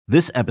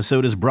This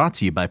episode is brought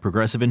to you by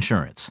Progressive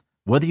Insurance.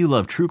 Whether you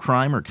love true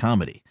crime or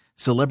comedy,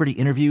 celebrity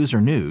interviews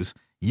or news,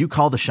 you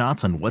call the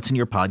shots on what's in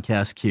your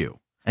podcast queue.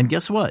 And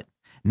guess what?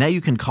 Now you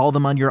can call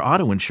them on your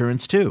auto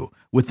insurance too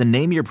with the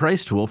Name Your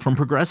Price tool from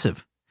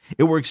Progressive.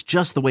 It works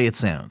just the way it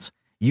sounds.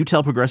 You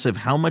tell Progressive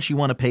how much you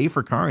want to pay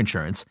for car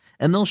insurance,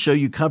 and they'll show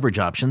you coverage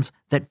options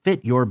that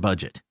fit your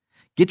budget.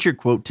 Get your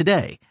quote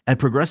today at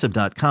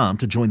Progressive.com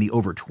to join the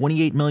over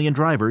 28 million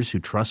drivers who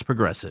trust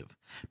Progressive.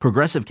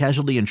 Progressive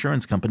Casualty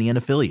Insurance Company and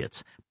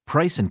Affiliates.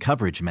 Price and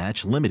coverage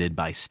match limited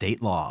by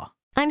state law.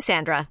 I'm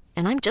Sandra,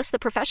 and I'm just the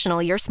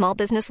professional your small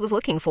business was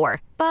looking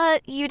for.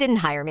 But you didn't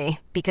hire me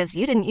because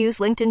you didn't use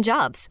LinkedIn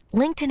Jobs.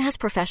 LinkedIn has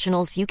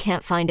professionals you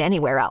can't find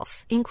anywhere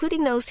else,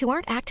 including those who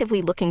aren't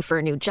actively looking for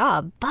a new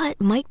job, but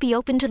might be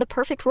open to the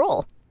perfect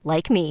role,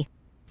 like me.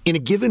 In a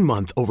given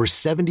month, over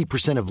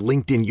 70% of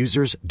LinkedIn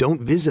users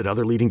don't visit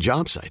other leading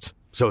job sites.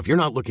 So if you're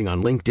not looking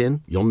on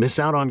LinkedIn, you'll miss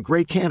out on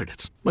great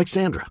candidates like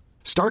Sandra.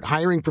 Start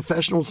hiring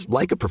professionals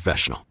like a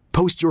professional.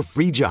 Post your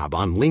free job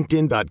on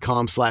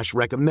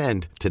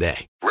linkedin.com/recommend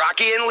today.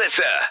 Rocky and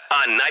Lissa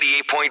on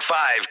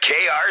 98.5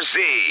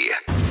 KRZ.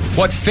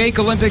 What fake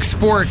Olympic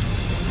sport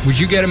would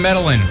you get a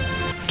medal in?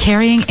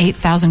 Carrying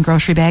 8,000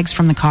 grocery bags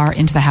from the car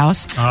into the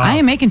house. I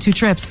am making 2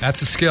 trips.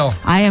 That's a skill.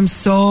 I am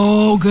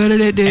so good at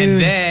it, dude.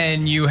 And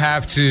then you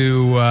have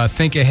to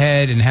think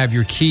ahead and have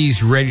your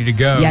keys ready to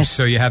go. Yes.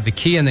 So you have the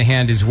key in the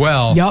hand as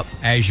well. Yup.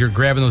 As you're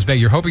grabbing those bags.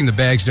 You're hoping the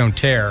bags don't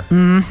tear.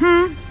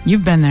 Mm-hmm.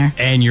 You've been there.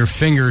 And your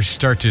fingers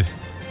start to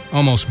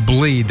almost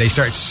bleed. They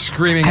start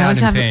screaming I out always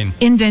in have pain.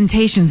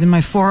 indentations in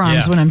my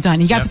forearms when I'm done.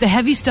 You got to Yep. put the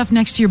heavy stuff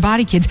next to your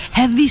body, kids.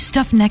 Heavy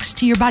stuff next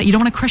to your body. You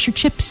don't want to crush your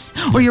chips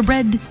or your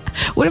bread.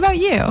 What about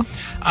you?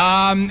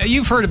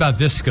 You've heard about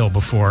this skill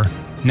before.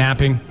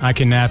 Napping. I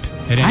can nap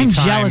at any I'm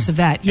time. jealous of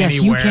that. Yes,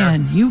 anywhere. you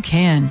can. You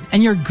can.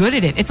 And you're good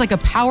at it. It's like a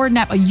power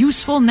nap, a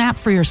useful nap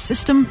for your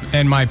system.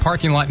 And my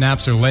parking lot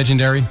naps are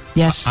legendary.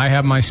 Yes. I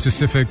have my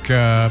specific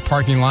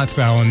parking lots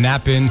that I'll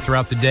nap in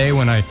throughout the day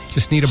when I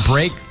just need a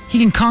break. He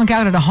can conk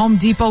out at a Home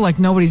Depot like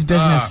nobody's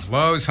business.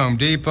 Lowe's, Home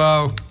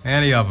Depot,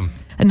 any of them.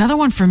 Another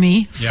one for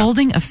me, Yeah.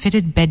 folding a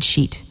fitted bed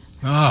sheet.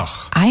 Oh,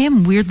 I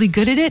am weirdly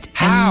good at it.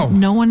 How? And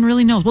no one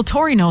really knows. Well,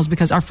 Tori knows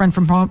because our friend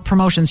from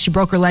promotions, she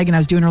broke her leg and I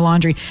was doing her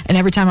laundry. And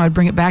every time I would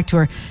bring it back to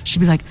her, she'd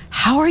be like,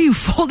 how are you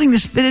folding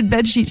this fitted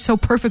bed sheet so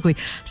perfectly?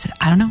 I said,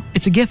 I don't know.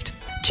 It's a gift.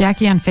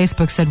 Jackie on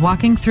Facebook said,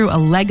 walking through a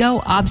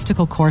Lego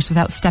obstacle course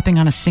without stepping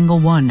on a single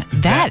one.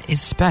 That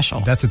is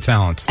special. that's a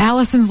talent.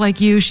 Allison's like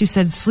you. She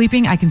said,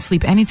 sleeping, I can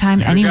sleep anytime,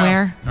 There we go.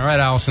 anywhere. All right,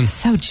 Allison.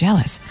 So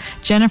jealous.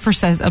 Jennifer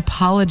says,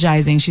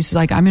 apologizing. She says,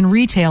 like, I'm in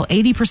retail.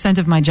 80%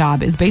 of my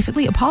job is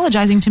basically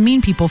apologizing to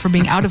mean people for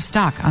being out of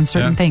stock on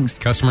certain Yeah. things.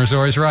 Customer's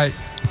always right.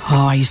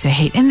 Oh, I used to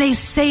hate. And they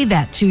say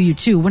that to you,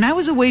 too. When I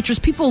was a waitress,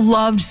 people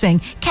loved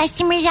saying,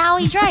 customer's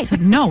always right. It's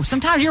like, no,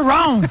 sometimes you're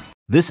wrong.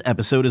 This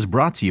episode is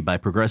brought to you by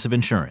Progressive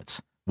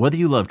Insurance. Whether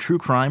you love true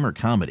crime or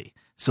comedy,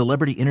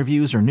 celebrity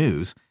interviews or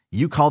news,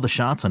 you call the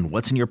shots on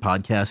what's in your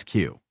podcast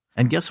queue.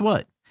 And guess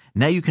what?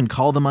 Now you can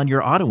call them on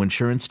your auto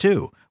insurance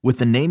too with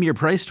the Name Your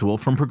Price tool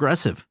from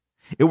Progressive.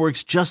 It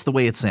works just the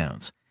way it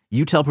sounds.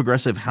 You tell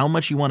Progressive how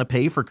much you want to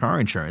pay for car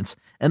insurance,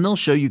 and they'll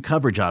show you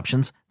coverage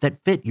options that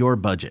fit your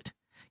budget.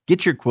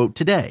 Get your quote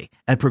today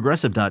at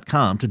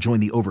Progressive.com to join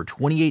the over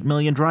 28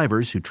 million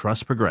drivers who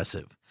trust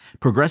Progressive.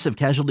 Progressive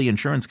Casualty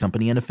Insurance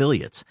Company and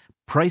Affiliates.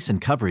 Price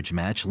and coverage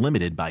match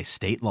limited by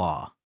state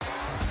law.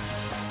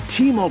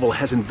 T-Mobile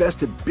has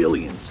invested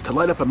billions to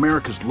light up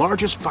America's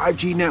largest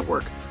 5G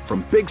network,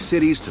 from big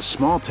cities to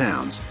small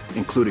towns,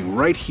 including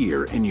right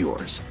here in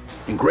yours.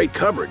 And great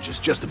coverage is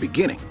just the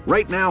beginning.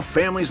 Right now,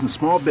 families and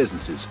small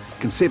businesses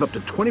can save up to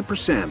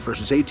 20%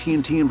 versus AT&T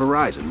and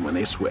Verizon when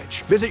they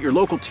switch. Visit your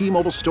local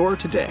T-Mobile store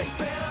today.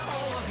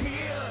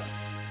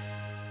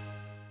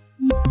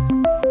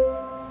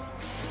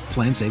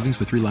 Plan savings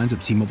with 3 lines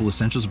of T-Mobile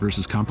Essentials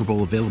versus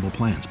comparable available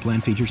plans.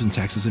 Plan features and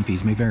taxes and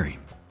fees may vary.